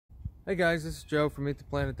Hey guys, this is Joe from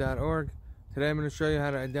MeetThePlanet.org. Today I'm going to show you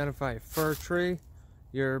how to identify a fir tree.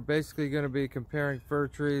 You're basically going to be comparing fir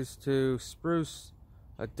trees to spruce,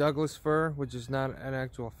 a Douglas fir, which is not an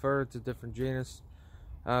actual fir, it's a different genus,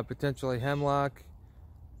 potentially hemlock,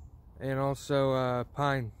 and also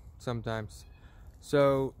pine sometimes.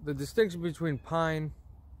 So the distinction between pine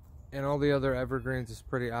and all the other evergreens is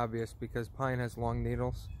pretty obvious because pine has long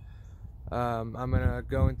needles. I'm going to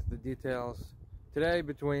go into the details today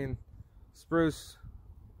between spruce,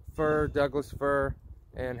 fir, Douglas fir,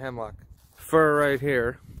 and hemlock. Fir right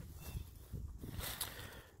here.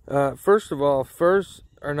 First of all, firs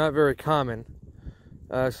are not very common.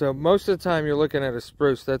 So most of the time you're looking at a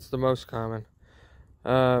spruce, that's the most common.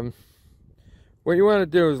 What you want to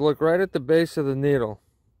do is look right at the base of the needle.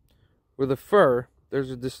 With a fir, there's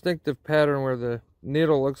a distinctive pattern where the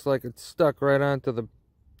needle looks like it's stuck right onto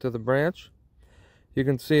the branch. You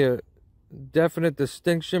can see a definite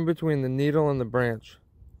distinction between the needle and the branch.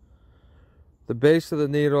 The base of the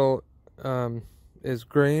needle is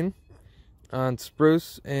green on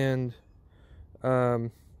spruce and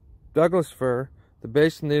Douglas fir. The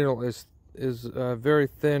base of the needle is a very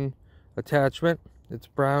thin attachment. It's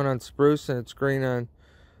brown on spruce and it's green on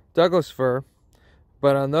Douglas fir.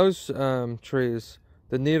 But on those trees,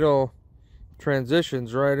 the needle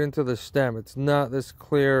transitions right into the stem. It's not this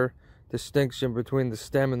clear distinction between the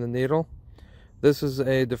stem and the needle. This is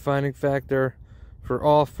a defining factor for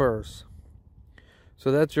all firs.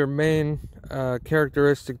 So that's your main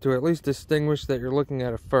characteristic to at least distinguish that you're looking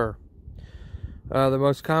at a fir. The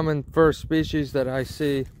most common fir species that I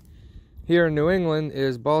see here in New England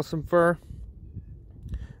is balsam fir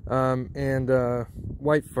and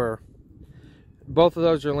white fir. Both of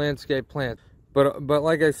those are landscape plants. But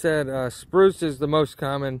like I said, spruce is the most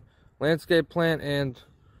common landscape plant and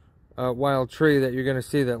wild tree that you're going to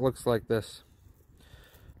see that looks like this.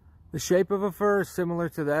 The shape of a fir is similar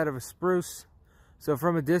to that of a spruce, so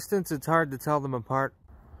from a distance it's hard to tell them apart.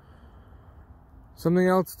 Something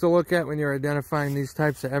else to look at when you're identifying these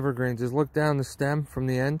types of evergreens is look down the stem from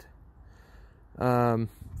the end.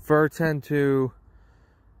 Fir tend to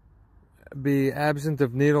be absent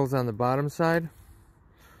of needles on the bottom side.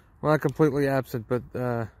 Well, not completely absent, but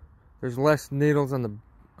there's less needles on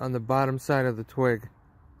the bottom side of the twig.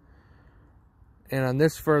 And on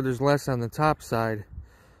this fir, there's less on the top side.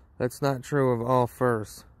 That's not true of all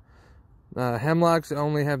firs. Hemlocks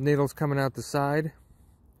only have needles coming out the side.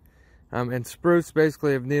 And spruce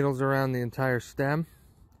basically have needles around the entire stem.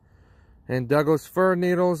 And Douglas fir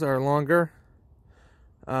needles are longer.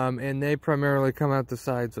 And they primarily come out the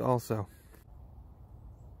sides also.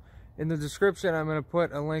 In the description, I'm going to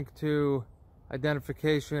put a link to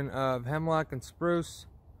identification of hemlock and spruce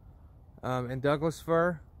and Douglas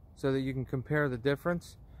fir so that you can compare the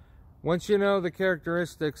difference. Once you know the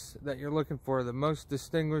characteristics that you're looking for, the most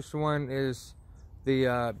distinguished one is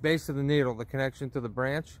the base of the needle, the connection to the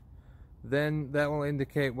branch. Then that will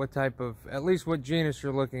indicate what type of, at least what genus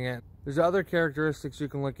you're looking at. There's other characteristics you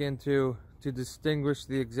can look into to distinguish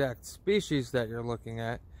the exact species that you're looking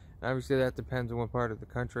at. Obviously that depends on what part of the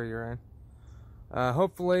country you're in.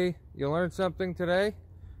 Hopefully you learned something today.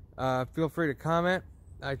 Feel free to comment.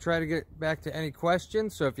 I try to get back to any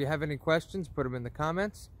questions, so if you have any questions, put them in the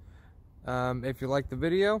comments. If you like the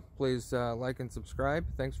video, please like and subscribe.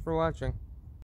 Thanks for watching.